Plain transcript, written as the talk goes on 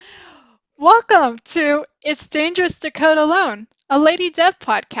Welcome to It's Dangerous to Code Alone, a Lady Dev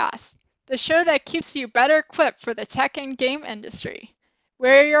podcast, the show that keeps you better equipped for the tech and game industry.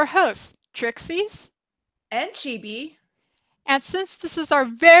 We're your hosts, Trixies, And Chibi. and since this is our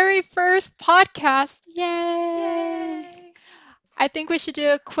very first podcast, yay! Yay! I think we should do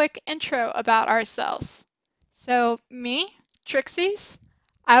a quick intro about ourselves. So, me, Trixies,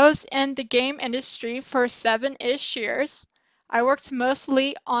 I was in the game industry for 7-ish years. I worked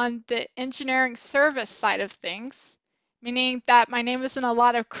mostly on the engineering service side of things, meaning that my name was in a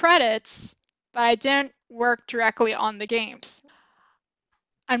lot of credits, but I didn't work directly on the games.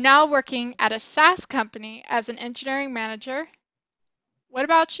 I'm now working at a SaaS company as an engineering manager. What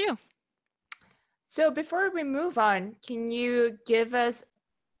about you? So before we move on, can you give us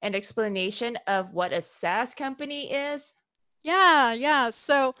an explanation of what a SaaS company is? Yeah.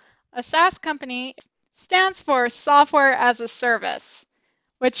 So a SaaS company stands for Software as a Service,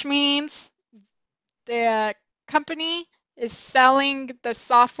 which means the company is selling the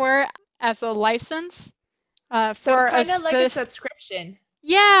software as a license So for a kind of like a specific. subscription.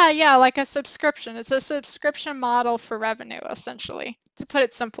 Yeah, like a subscription. It's a subscription model for revenue, essentially, to put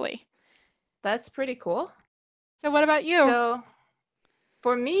it simply. That's pretty cool. So what about you? So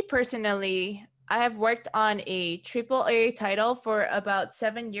for me personally, I have worked on a AAA title for about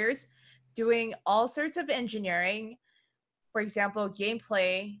 7 years, doing all sorts of engineering. For example,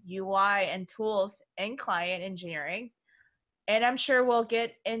 gameplay, UI, and tools, and client engineering. And I'm sure we'll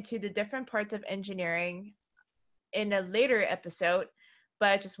get into the different parts of engineering in a later episode, but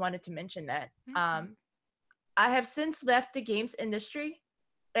I just wanted to mention that. Mhm. I have since left the games industry,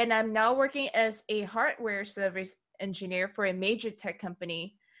 and I'm now working as a hardware service engineer for a major tech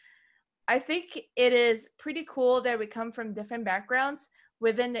company. I think it is pretty cool that we come from different backgrounds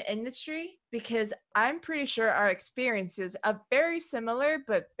within the industry because I'm pretty sure our experiences are very similar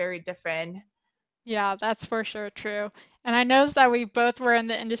but very different. Yeah, that's for sure true. And I noticed that we both were in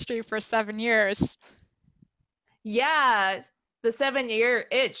the industry for 7 years. Yeah, the 7 year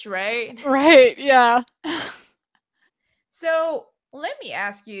itch, right? Right, yeah. So let me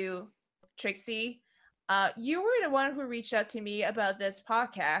ask you, Trixie. You were the one who reached out to me about this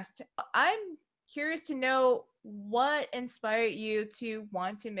podcast. I'm curious to know what inspired you to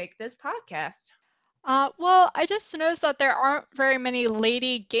want to make this podcast. Well, I just noticed that there aren't very many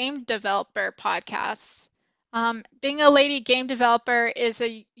lady game developer podcasts. Being a lady game developer is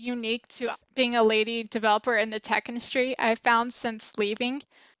a unique to being a lady developer in the tech industry, I've found since leaving.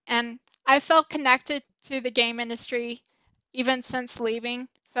 And I felt connected to the game industry even since leaving.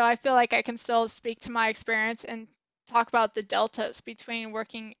 So I feel like I can still speak to my experience and talk about the deltas between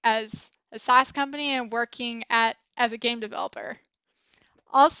working as a SaaS company and working at as a game developer.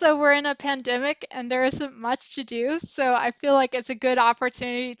 Also, we're in a pandemic and there isn't much to do, so I feel like it's a good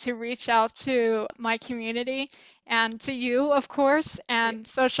opportunity to reach out to my community and to you, of course, and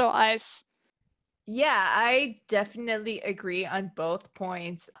socialize. Yeah, I definitely agree on both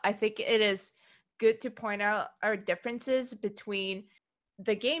points. I think it is good to point out our differences between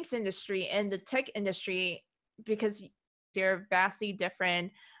the games industry and the tech industry because they're vastly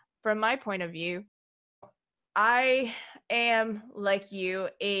different from my point of view. I am like you,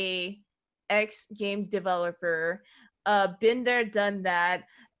 a ex game developer, been there, done that.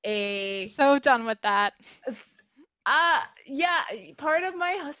 A So done with that. yeah, part of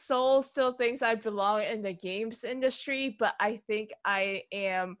my soul still thinks I belong in the games industry, but I think I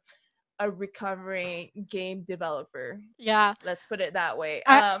am a recovering game developer. Yeah. Let's put it that way.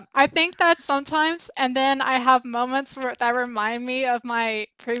 I I think that sometimes, and then I have moments that remind me of my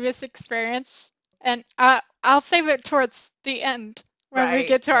previous experience, and I'll save it towards the end when we Right,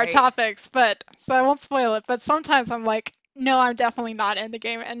 get to our right. topics, but so I won't spoil it. But sometimes I'm like, no, I'm definitely not in the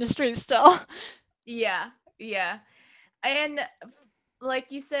game industry still. Yeah, yeah. And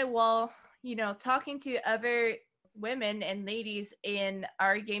like you said, well, talking to other women and ladies in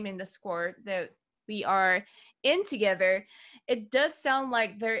our game in Discord that we are in together, it does sound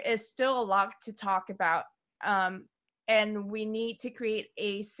like there is still a lot to talk about. Um, and we need to create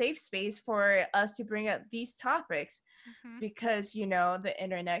a safe space for us to bring up these topics Mhm. because, the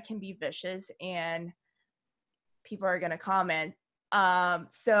internet can be vicious and people are going to comment.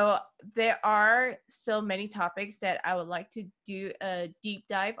 So there are still many topics that I would like to do a deep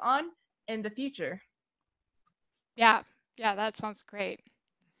dive on in the future. Yeah, yeah, that sounds great.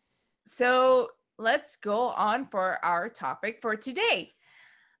 So let's go on for our topic for today.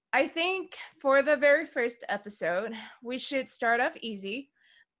 I think for the very first episode, we should start off easy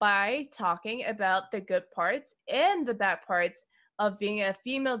by talking about the good parts and the bad parts of being a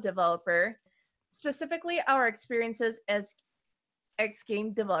female developer, specifically our experiences as ex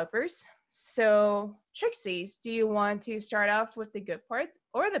game developers. So, Trixie, do you want to start off with the good parts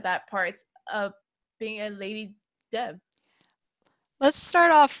or the bad parts of being a lady dev? Let's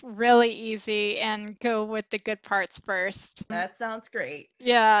start off really easy and go with the good parts first. That sounds great.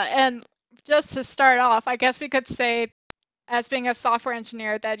 Yeah, and just to start off, I guess we could say, as being a software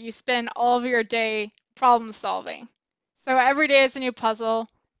engineer, that you spend all of your day problem solving. So every day is a new puzzle.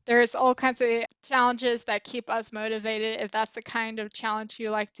 There's all kinds of challenges that keep us motivated if that's the kind of challenge you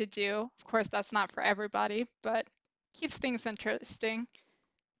like to do. Of course, that's not for everybody, but keeps things interesting.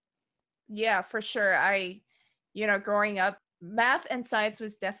 Yeah, for sure. Growing up, math and science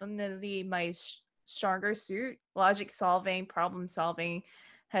was definitely my stronger suit. Logic solving, problem solving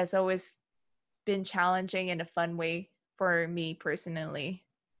has always been challenging in a fun way for me personally.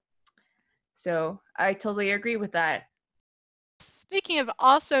 So I totally agree with that. Speaking of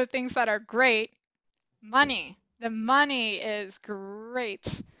also things that are great, money. The money is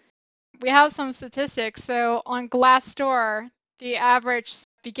great. We have some statistics. So on Glassdoor, the average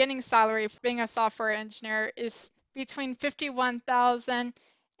beginning salary for being a software engineer is between 51,000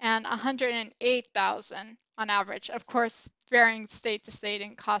 and 108,000 on average. Of course, varying state to state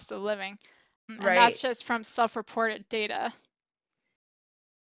and cost of living. And Right. that's just from self-reported data.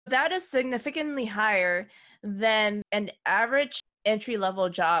 That is significantly higher than an average entry level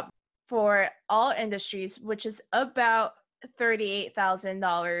job for all industries, which is about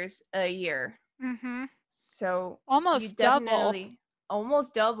 $38,000 a year. Hmm. So you Almost double. definitely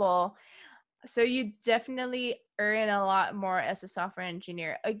almost double. So you definitely earn a lot more as a software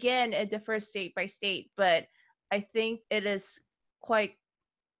engineer. Again, it differs state by state, but I think it is quite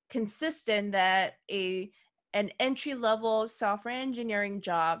consistent that an entry level software engineering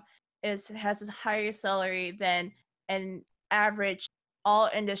job has a higher salary than an average all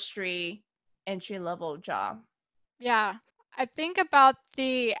industry entry level job. Yeah, I think about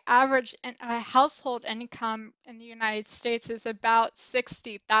the average household income in the United States is about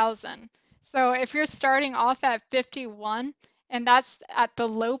 60,000. So if you're starting off at 51 and that's at the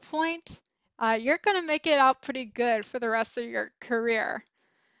low point, you're going to make it out pretty good for the rest of your career.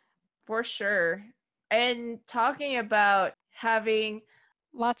 For sure. And talking about having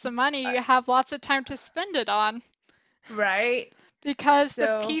Lots of money, you have lots of time to spend it on right. because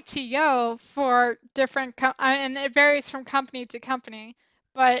the So, PTO for different, and it varies from company to company,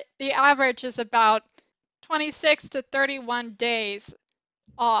 but the average is about 26 to 31 days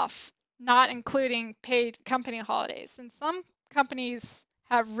off, not including paid company holidays. And some companies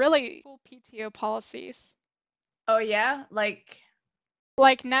have really cool PTO policies, oh yeah, like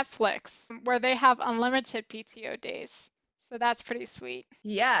Netflix, where they have unlimited PTO days. So that's pretty sweet.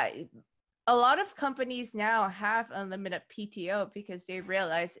 yeah, a lot of companies now have unlimited PTO because they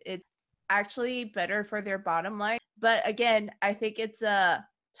realize it's actually better for their bottom line. But again, I think it's a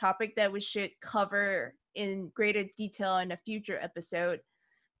topic that we should cover in greater detail in a future episode.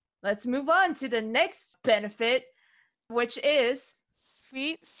 Let's move on to the next benefit, which is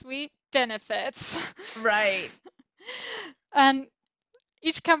Sweet, sweet benefits. right, And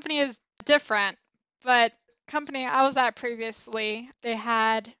each company is different, but company I was at previously, they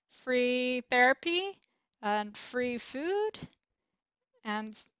had free therapy and free food,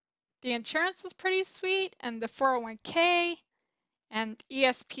 and the insurance was pretty sweet, and the 401k and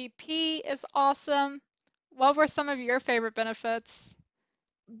ESPP is awesome. What were some of your favorite benefits?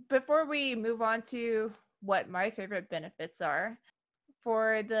 before we move on to what my favorite benefits are,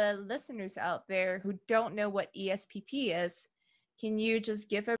 for the listeners out there who don't know what ESPP is, can you just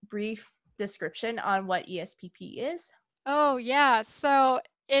give a brief description on what ESPP is? Oh, yeah. So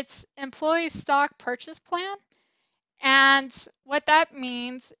it's employee stock purchase plan. And what that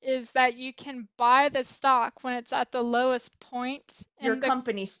means is that you can buy the stock when it's at the lowest point Your in the,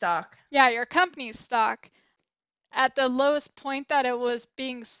 company stock. yeah, your company's stock at the lowest point that it was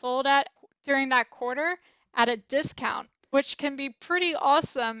being sold at during that quarter at a discount, which can be pretty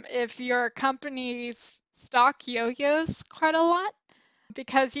awesome if your company's stock yo-yos quite a lot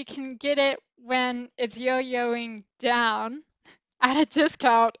because you can get it when it's yo-yoing down at a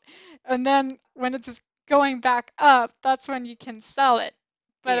discount, and then when it's just going back up, that's when you can sell it.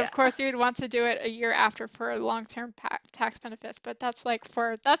 But of Yeah. course, you would want to do it a year after for long-term tax benefits. But that's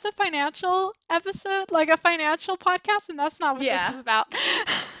a financial episode, like a financial podcast, and that's not what this Yeah. is about.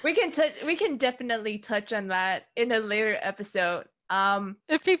 We can definitely touch on that in a later episode.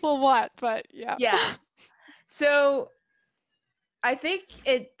 If people want, but yeah. Yeah. So I think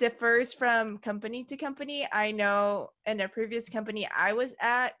it differs from company to company. I know in a previous company I was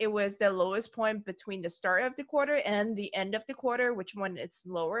at, it was the lowest point between the start of the quarter and the end of the quarter, which one it's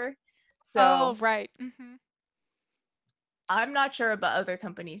lower. Oh, So right. Hmm. I'm not sure about other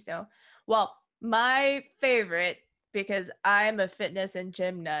companies though. Well, my favorite, because I'm a fitness and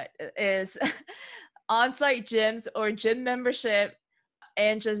gym nut, is on-site gyms or gym membership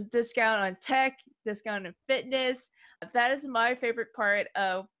and just discount on tech, discount on fitness. That is my favorite part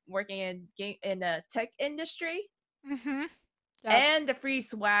of working in a tech industry, Mm-hmm. Yep. and the free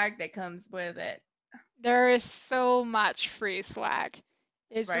swag that comes with it, There is so much free swag.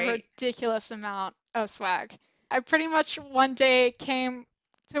 It's a right? ridiculous amount of swag. I pretty much one day came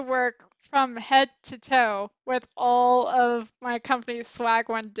to work from head to toe with all of my company's swag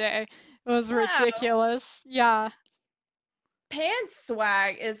one day. It was Wow. ridiculous. Yeah. Pants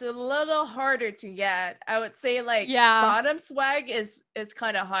swag is a little harder to get. I would say like Yeah. bottom swag is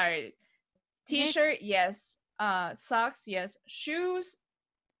kind of hard. You need T-shirt, yes. Socks, yes. Shoes,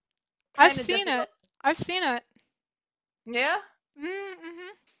 I've kind of seen difficult. it. I've seen it. Yeah, Mm-hmm.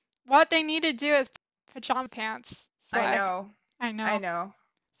 What they need to do is pajama pants I swag. know. I I know. know.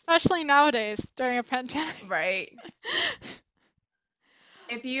 Especially nowadays during a pandemic. Right.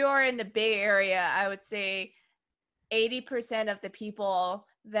 If you are in the Bay Area, I would say 80% of the people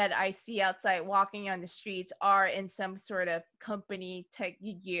that I see outside walking on the streets are in some sort of company tech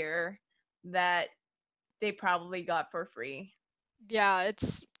gear that they probably got for free. Yeah,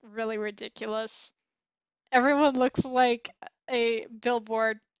 it's really ridiculous. Everyone looks like a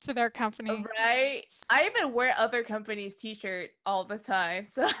billboard to their company. Right? I even wear other companies' t-shirt all the time,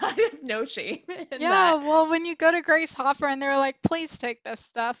 so I have no shame in Yeah, that. well, when you go to Grace Hopper and they're like, please take this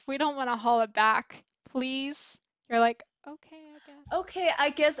stuff. We don't want to haul it back. Please. You're like, okay, I guess. Okay, I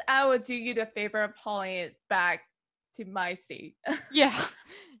guess I would do you the favor of hauling it back to my state. Yeah,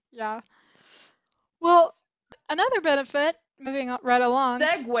 yeah. Well, another benefit, moving right along,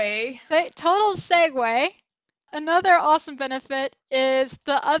 Segway. say, total segue. Another awesome benefit is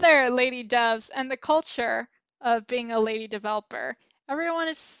the other lady devs and the culture of being a lady developer. Everyone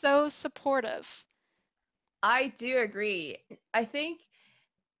is so supportive. I do agree. I think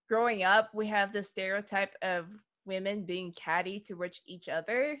growing up, we have the stereotype of women being catty towards each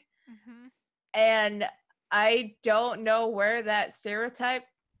other. Hmm. And I don't know where that stereotype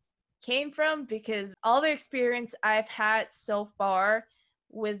came from, because all the experience I've had so far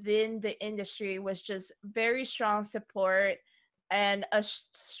within the industry was just very strong support and a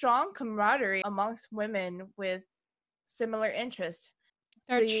strong camaraderie amongst women with similar interests.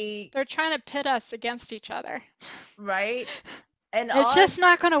 They're tr The they're trying to pit us against each other. right, and It's just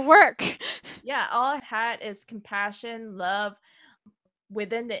not going to work. all I had is compassion, love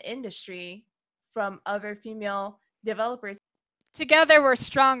within the industry from other female developers. Together we're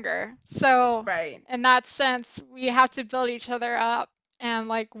stronger. So Right. in that sense, we have to build each other up and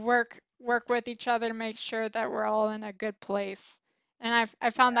like work with each other to make sure that we're all in a good place. And I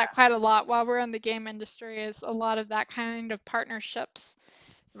found that Yeah. quite a lot while we're in the game industry is a lot of that kind of partnerships.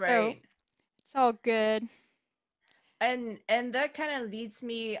 So Right. it's all good. And that kind of leads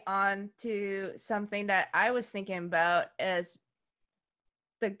me on to something that I was thinking about as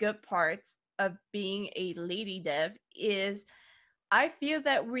the good parts of being a lady dev is I feel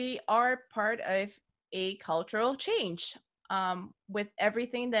that we are part of a cultural change. With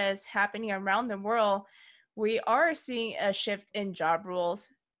everything that is happening around the world, we are seeing a shift in job roles,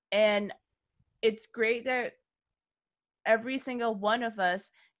 and it's great that every single one of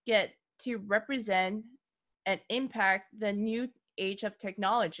us get to represent and impact the new age of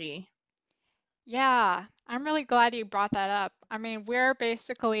technology. Yeah, I'm really glad you brought that up. I mean, we're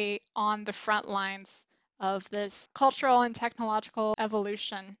basically on the front lines of this cultural and technological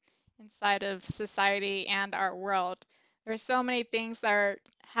evolution inside of society and our world. There's so many things that are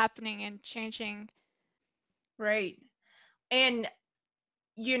happening and changing. Right. And,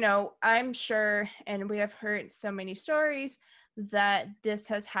 I'm sure, and we have heard so many stories that this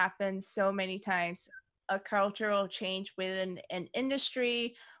has happened so many times, a cultural change within an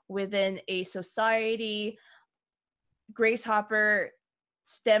industry, within a society. Grace Hopper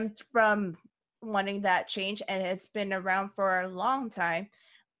stemmed from wanting that change, and it's been around for a long time.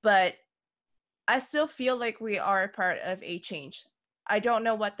 But I still feel like we are part of a change. I don't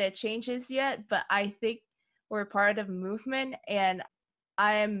know what that change is yet, but I think we're part of a movement, and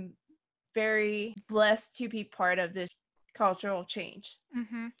I am very blessed to be part of this cultural change,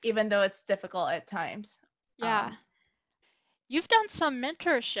 Hmm. even though it's difficult at times. Yeah. Um, You've done some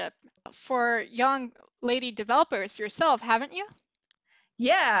mentorship for young lady developers yourself, haven't you?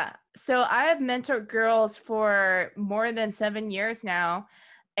 yeah, so I have mentored girls for more than 7 years now,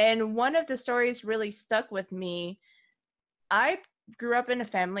 and one of the stories really stuck with me. I grew up in a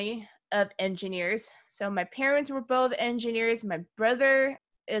family of engineers. So my parents were both engineers. My brother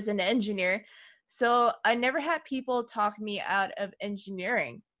is an engineer. So I never had people talk me out of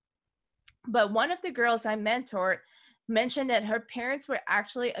engineering. But one of the girls I mentored mentioned that her parents were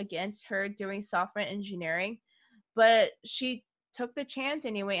actually against her doing software engineering, but she took the chance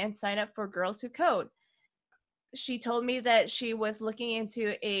anyway and signed up for Girls Who Code. She told me that she was looking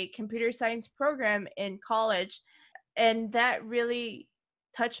into a computer science program in college, and that really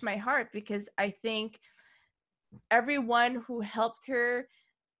touched my heart because I think everyone who helped her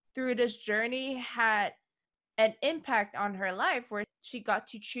through this journey had an impact on her life where she got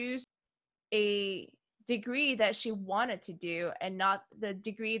to choose a degree that she wanted to do and not the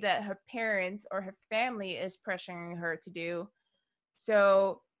degree that her parents or her family is pressuring her to do.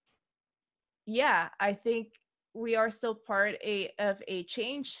 So, yeah, I think we are still of a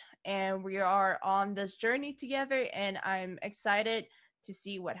change, and we are on this journey together, and I'm excited to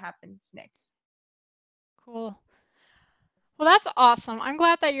see what happens next. Cool. Well, that's awesome. I'm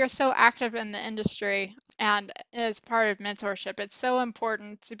glad that you're so active in the industry and as part of mentorship. It's so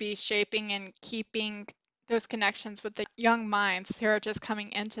important to be shaping and keeping those connections with the young minds who are just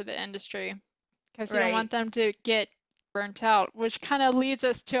coming into the industry because you don't Right. want them to get burnt out, which kind of leads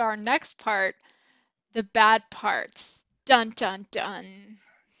us to our next part, the bad parts. Dun dun dun.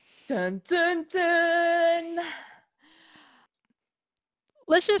 Dun dun dun.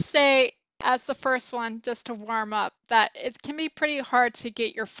 Let's just say, as the first one, just to warm up, that it can be pretty hard to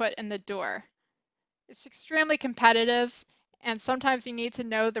get your foot in the door. It's extremely competitive, and sometimes you need to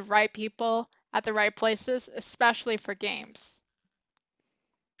know the right people at the right places, especially for games.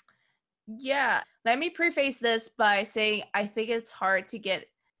 Yeah, let me preface this by saying I think it's hard to get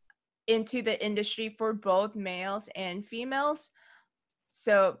into the industry for both males and females.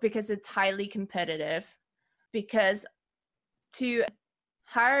 So, because it's highly competitive, because to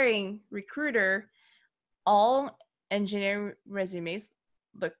hiring recruiter, all engineering resumes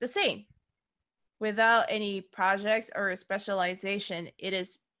look the same. Without any projects or specialization, it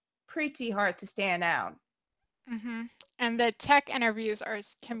is pretty hard to stand out. hmm And the tech interviews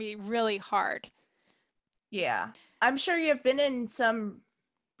can be really hard. Yeah. I'm sure you've been in some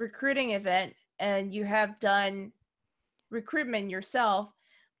recruiting event and you have done recruitment yourself.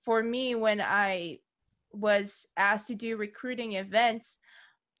 For me, when I was asked to do recruiting events,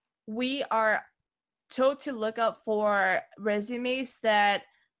 we are told to look up for resumes that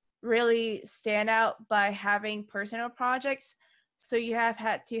really stand out by having personal projects. So you have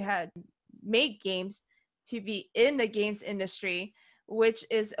had to have make games to be in the games industry, which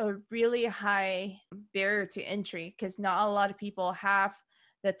is a really high barrier to entry because not a lot of people have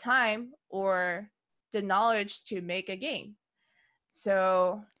the time or the knowledge to make a game.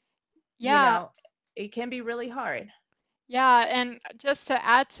 So, you Yeah, know, it can be really hard. yeah, and just to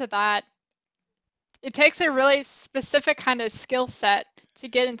add to that, it takes a really specific kind of skill set to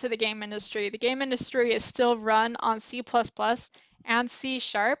get into the game industry. The game industry is still run on C++ and C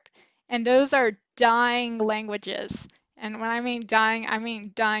sharp, and those are dying languages. And when I mean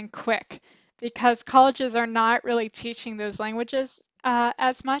dying quick, because colleges are not really teaching those languages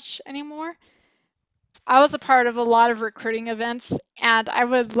as much anymore. I was a part of a lot of recruiting events, and I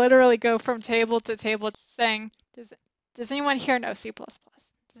would literally go from table to table saying, does anyone here know C++?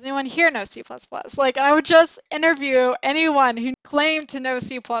 Does anyone here know C++? Like, I would just interview anyone who claimed to know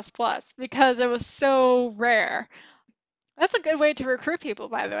C++ because it was so rare. That's a good way to recruit people,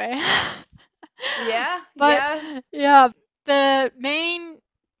 by the way. Yeah, But yeah. yeah, the main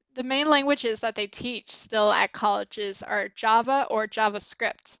the main languages that they teach still at colleges are Java or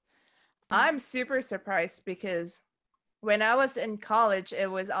JavaScript. I'm super surprised because when I was in college,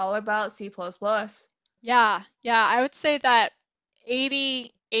 it was all about C++. Yeah, yeah, I would say that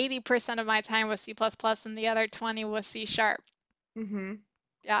 80% of my time was C++ and the other 20 was C sharp. Mm-hmm.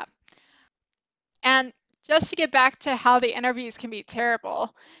 Yeah. And just to get back to how the interviews can be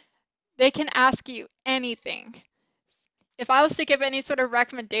terrible, they can ask you anything. If I was to give any sort of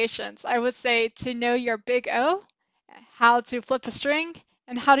recommendations, I would say to know your big O, how to flip a string,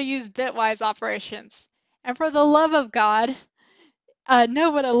 and how to use bitwise operations. And for the love of God,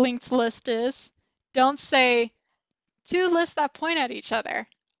 know what a linked list is. Don't say two lists that point at each other.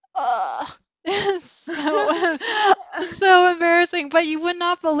 Ugh. So so embarrassing, but you would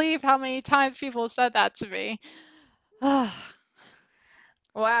not believe how many times people said that to me.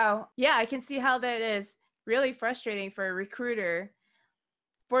 Wow. Yeah, I can see how that is really frustrating for a recruiter.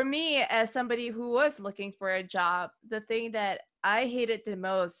 For me, as somebody who was looking for a job, the thing that I hated the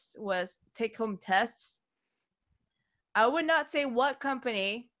most was take home tests. I would not say what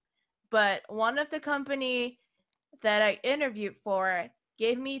company, but one of the company that I interviewed for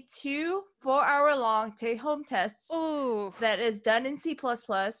gave me two 4-hour long take home tests Oh, that is done in C++.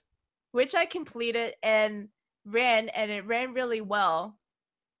 which I completed and ran, and it ran really well.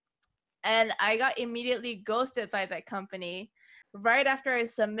 And I got immediately ghosted by that company right after I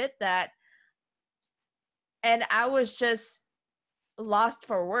submit that, and I was just lost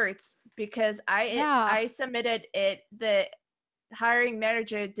for words because Yeah. I submitted it. The hiring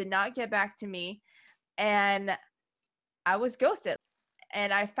manager did not get back to me, and I was ghosted.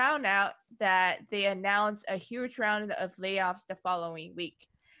 And I found out that they announced a huge round of layoffs the following week.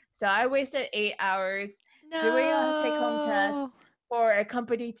 So I wasted 8 hours doing a take home No. test for a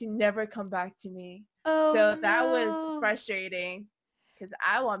company to never come back to me. Oh So that was no. frustrating because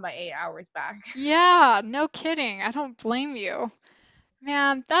I want my 8 hours back. Yeah, no kidding. I don't blame you.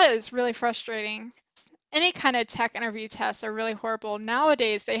 Man, that is really frustrating. Any kind of tech interview tests are really horrible.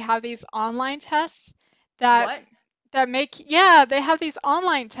 Nowadays, they have these online tests that What? yeah, they have these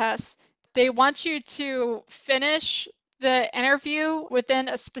online tests. They want you to finish the interview within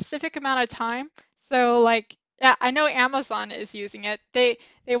a specific amount of time. So like, yeah, I know Amazon is using it. They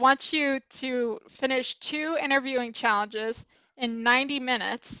want you to finish two interviewing challenges in 90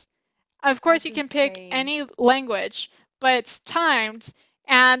 minutes. Of course, That's you can pick insane. any language, but it's timed.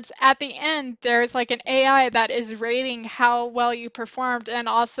 And at the end, there's like an AI that is rating how well you performed and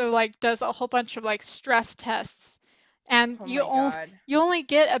also like does a whole bunch of like stress tests. And Oh my god. you only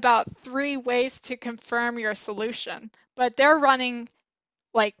get about three ways to confirm your solution, but they're running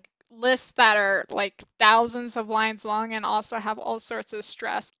like lists that are like thousands of lines long and also have all sorts of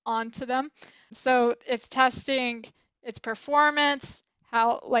stress onto them. So it's testing its performance,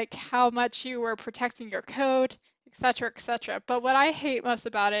 how much you were protecting your code, et cetera, et cetera. But what I hate most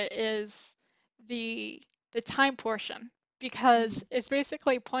about it is the the time portion because Mhm. it's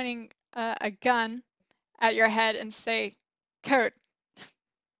basically pointing a gun at your head and say, code,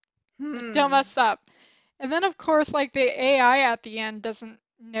 don't Hmm. mess up. And then of course like the AI at the end doesn't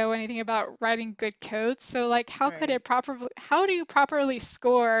know anything about writing good code. So like Right. how do you properly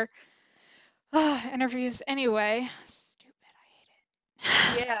score interviews anyway? Stupid, I hate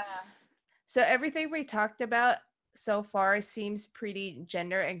it. Yeah. So everything we talked about so far seems pretty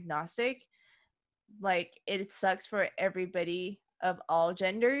gender agnostic. Like it sucks for everybody of all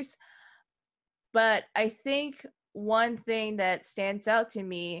genders. But I think one thing that stands out to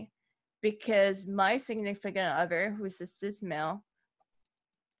me, because my significant other, who's a cis male,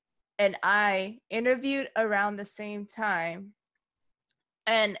 and I interviewed around the same time,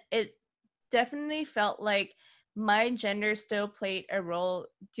 and it definitely felt like my gender still played a role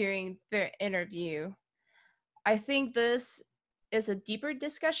during the interview. I think this is a deeper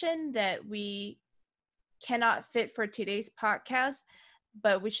discussion that we cannot fit for today's podcast,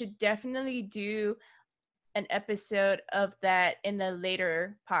 but we should definitely do an episode of that in a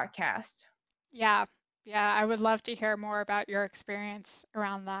later podcast. Yeah, yeah, I would love to hear more about your experience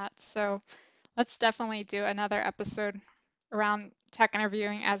around that. So let's definitely do another episode around tech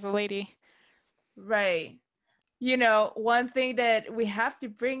interviewing as a lady. Right. You know, one thing that we have to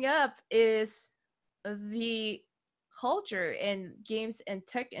bring up is the culture in games and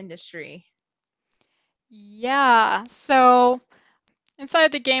tech industry. Yeah, so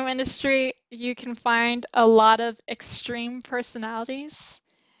inside the game industry, you can find a lot of extreme personalities,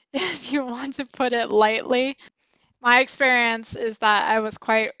 if you want to put it lightly. My experience is that I was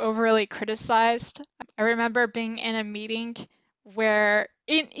quite overly criticized. I remember being in a meeting where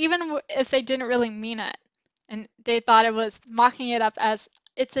even if they didn't really mean it, and they thought it was mocking it up as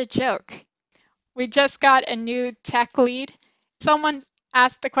it's a joke. We just got a new tech lead. Someone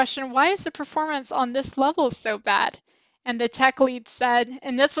asked the question, why is the performance on this level so bad? And the tech lead said,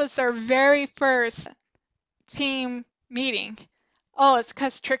 and this was their very first team meeting, oh, it's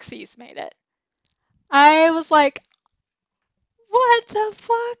because Trixie's made it. I was like, what the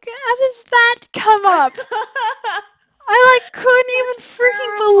fuck? How does that come up? I like couldn't even That's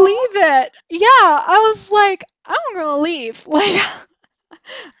freaking terrible. believe it. Yeah, I was like, I'm gonna leave. Like,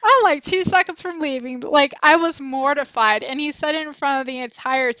 I'm like 2 seconds from leaving. Like, I was mortified. And he said it in front of the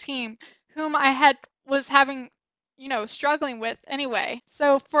entire team, whom I had was having, struggling with anyway.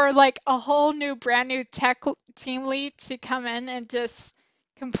 So for like a whole new, brand new team lead to come in and just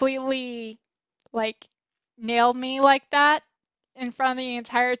completely like nail me like that in front of the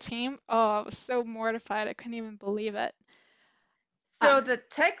entire team, oh, I was so mortified. I couldn't even believe it. Uh, So the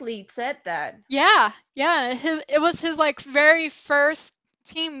tech lead said that. yeah, yeah. It was his like very first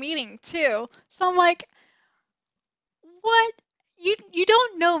team meeting too. So I'm like, what? You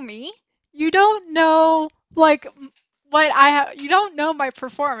don't know me. You don't know like what I have. You don't know my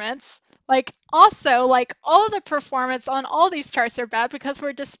performance. Like also like all the performance on all these charts are bad because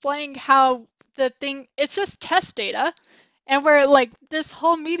we're displaying how the thing. It's just test data. And we're like, this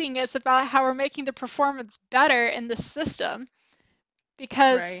whole meeting is about how we're making the performance better in the system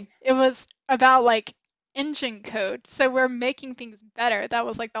because Right. it was about like engine code. So we're making things better. That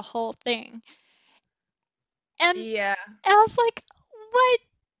was like the whole thing. And Yeah, I was like, what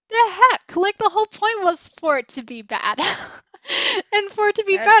the heck? Like the whole point was for it to be bad. And for it to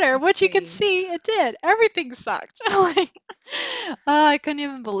be that's better, which you could insane. see it did. Everything sucked. Like, I couldn't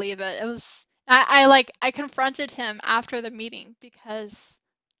even believe it. It was I like I confronted him after the meeting because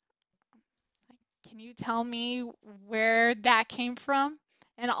like, can you tell me where that came from?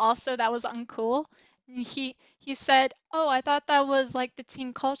 And also that was uncool. And he said, "Oh, I thought that was like the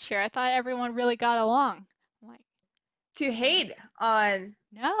team culture. I thought everyone really got along." I'm like, To hate on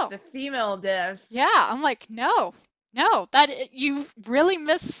 "No." the female dev. Yeah, I'm like, "No. No, you really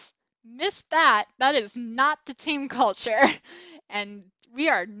missed that. That is not the team culture." And we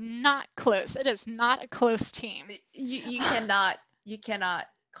are not close. It is not a close team. You cannot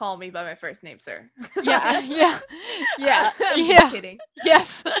call me by my first name, sir. Yeah, yeah, yeah, I'm just yeah. kidding.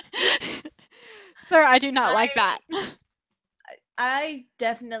 Yes. Sir, I do not like I that. I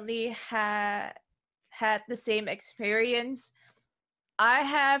definitely had the same experience. I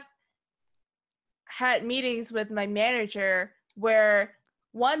have had meetings with my manager where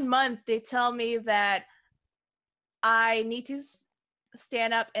 1 month they tell me that I need to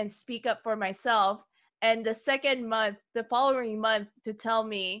stand up and speak up for myself, and the second month, the following month, to tell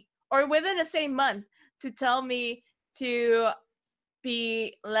me, or within the same month, to tell me to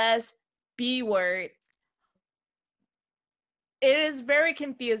be less B word. It is very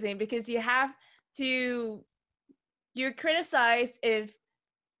confusing because to you're criticized if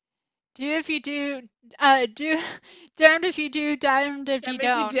Do if you do, do, damned if you do, damned if you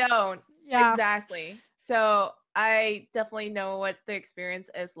if you don't. don't. Yeah, Exactly. So I definitely know what the experience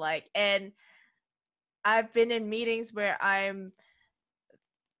is like, and I've been in meetings where I'm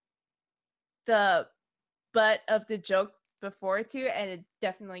the butt of the joke before too, and it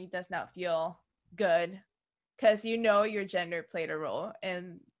definitely does not feel good because you know your gender played a role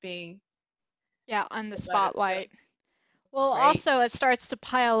in being yeah, on the the butt of the joke, spotlight. Well, right? also it starts to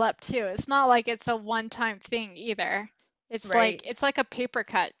pile up too. It's not like it's a one-time thing either. Right. It's like a paper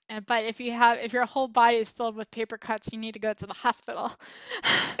cut. But if your whole body is filled with paper cuts, you need to go to the hospital.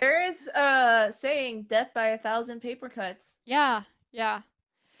 There is a saying, "Death by 1,000 paper cuts." Yeah, yeah,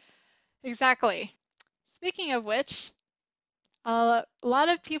 exactly. Speaking of which, a lot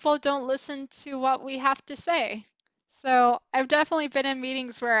of people don't listen to what we have to say. So I've definitely been in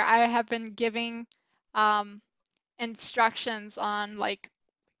meetings where I have been giving um, instructions on like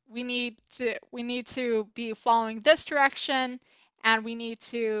we need to be following this direction, and we need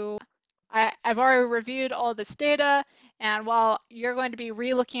to I've already reviewed all this data, and while you're going to be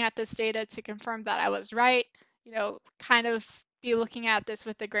re-looking at this data to confirm that I was right, kind of be looking at this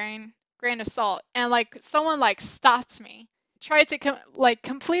with a grain of salt. And like someone like stopped me, tried to like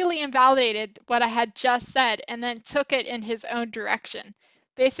completely invalidated what I had just said, and then took it in his own direction,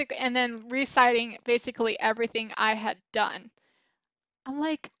 basically, and then reciting basically everything I had done. I'm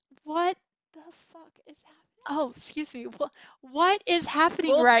like, what the fuck is happening? Oh, excuse me. What is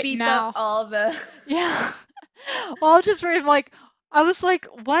happening We'll right beep up now? all the. Yeah. Well, I'll just read, like, I was like,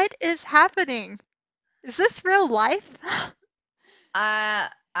 what is happening? Is this real life?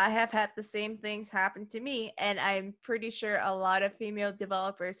 I have had the same things happen to me, and I'm pretty sure a lot of female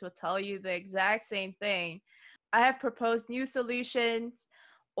developers will tell you the exact same thing. I have proposed new solutions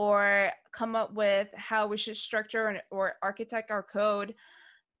or come up with how we should structure or architect our code,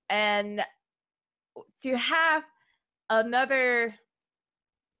 and to have another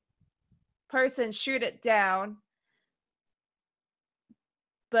person shoot it down,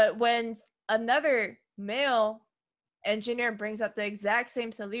 but when another male engineer brings up the exact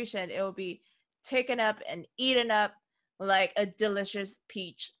same solution, it will be taken up and eaten up like a delicious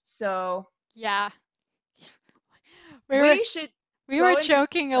peach. So Yeah. We were we should we were go into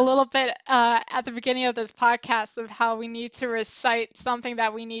joking a the little bit at the beginning of this podcast of how we need to recite something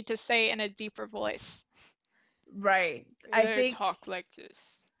that we need to say in a deeper voice. right. We I don't think talk like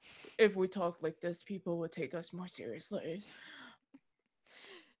this. if we talk like this, people would take us more seriously.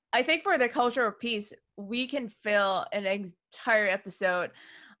 I think for the culture of peace, we can fill an entire episode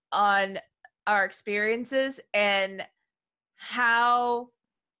on our experiences and how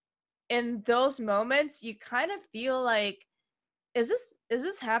in those moments you kind of feel like, is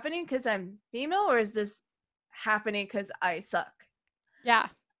this happening because I'm female, or is this happening because I suck? Yeah.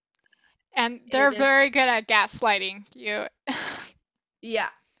 And they're It is, very good at gaslighting you. yeah.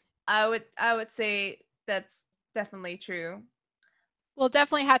 I would say that's definitely true. We'll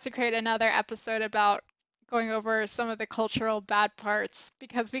definitely have to create another episode about going over some of the cultural bad parts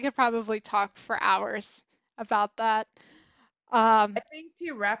because we could probably talk for hours about that. I Um, think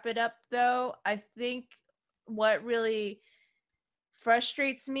to wrap it up though, I think what really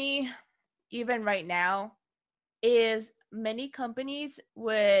frustrates me even right now is many companies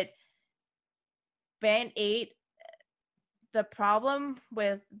would band-aid the problem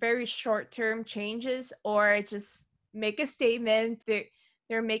with very short-term changes or just make a statement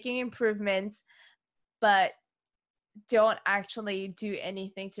they're making improvements but don't actually do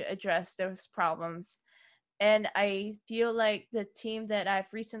anything to address those problems. And I feel like the team that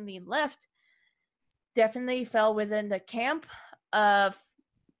I've recently left definitely fell within the camp of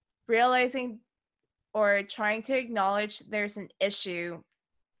realizing or trying to acknowledge there's an issue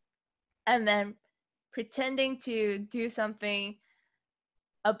and then pretending to do something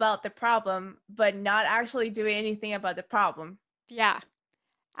about the problem, but not actually doing anything about the problem. yeah,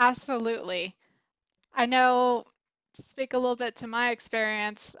 absolutely. I know, speak a little bit to my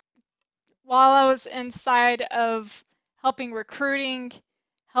experience. While I was inside of helping recruiting,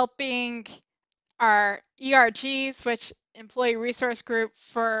 helping our ERGs, which employee resource group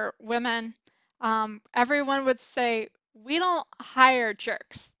for women, everyone would say, we don't hire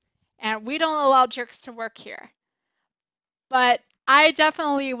jerks and we don't allow jerks to work here. But I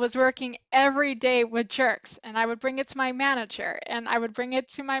definitely was working every day with jerks, and I would bring it to my manager, and I would bring it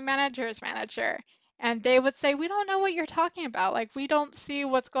to my manager's manager, and they would say, we don't know what you're talking about. Like, we don't see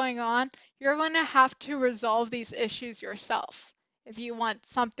what's going on. You're going to have to resolve these issues yourself if you want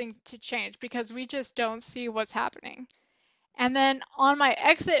something to change, because we just don't see what's happening. And then on my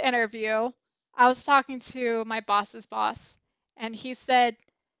exit interview, I was talking to my boss's boss, and he said,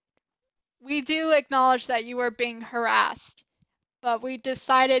 we do acknowledge that you were being harassed, but we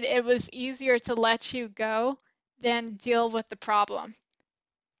decided it was easier to let you go than deal with the problem.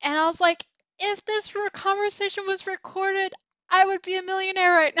 And I was like, if this conversation was recorded, I would be a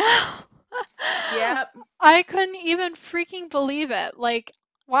millionaire right now. Yeah, I couldn't even freaking believe it. Like,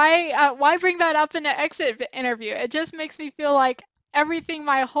 why bring that up in an exit interview? It just makes me feel like everything,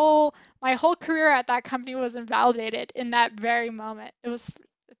 my whole career at that company was invalidated in that very moment. It's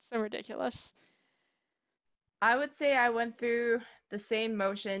so ridiculous. I would say I went through the same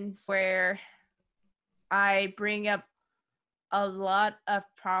motions where I bring up a lot of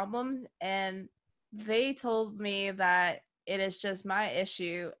problems and they told me that it is just my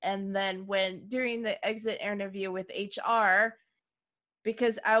issue. And then when during the exit interview with HR,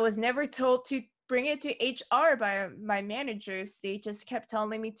 because I was never told to bring it to HR by my managers, they just kept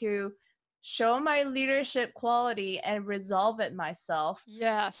telling me to show my leadership quality and resolve it myself.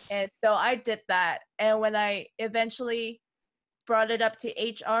 Yes. And so I did that. And when I eventually brought it up to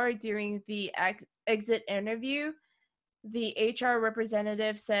HR during the exit interview, the HR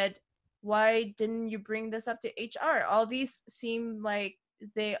representative said, "Why didn't you bring this up to HR? All these seem like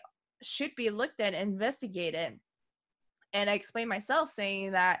they should be looked at and investigated." And I explained myself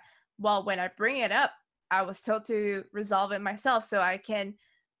saying that, well, when I bring it up, I was told to resolve it myself so I can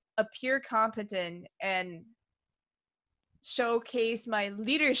appear competent and showcase my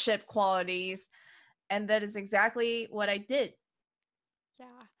leadership qualities. And that is exactly what I did.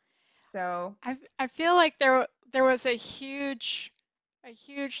 Yeah. So, I feel like there was a huge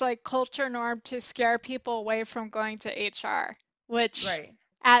like culture norm to scare people away from going to HR, which right.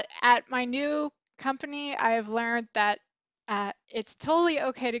 at my new company I've learned that it's totally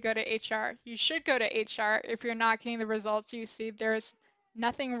okay to go to HR. You should go to HR if you're not getting the results you see. There's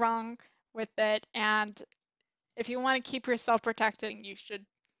nothing wrong with it, and if you want to keep yourself protected, you should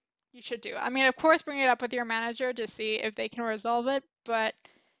do. I mean, of course, bring it up with your manager to see if they can resolve it, but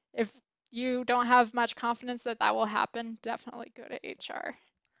if you don't have much confidence that that will happen, definitely go to HR.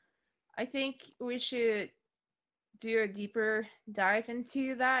 I think we should do a deeper dive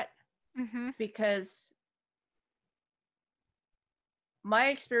into that Hmm. because my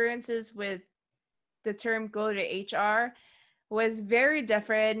experiences with the term go to HR was very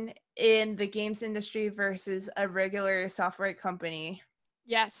different in the games industry versus a regular software company.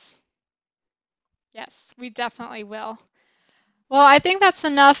 Yes, yes, we definitely will. Well, I think that's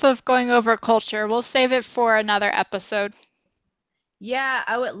enough of going over culture. We'll save it for another episode. Yeah,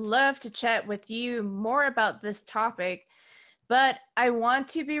 I would love to chat with you more about this topic, but I want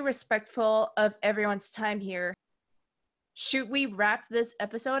to be respectful of everyone's time here. Should we wrap this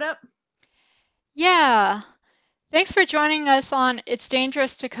episode up? Yeah, thanks for joining us on It's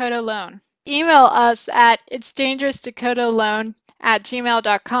Dangerous to Code Alone. Email us at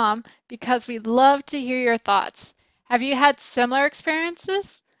itsdangeroustocodealone@gmail.com because we'd love to hear your thoughts. Have you had similar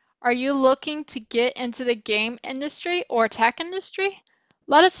experiences? Are you looking to get into the game industry or tech industry?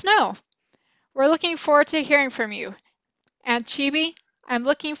 Let us know. We're looking forward to hearing from you. And Chibi, I'm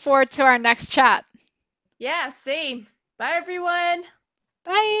looking forward to our next chat. Yeah, same. Bye, everyone.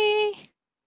 Bye!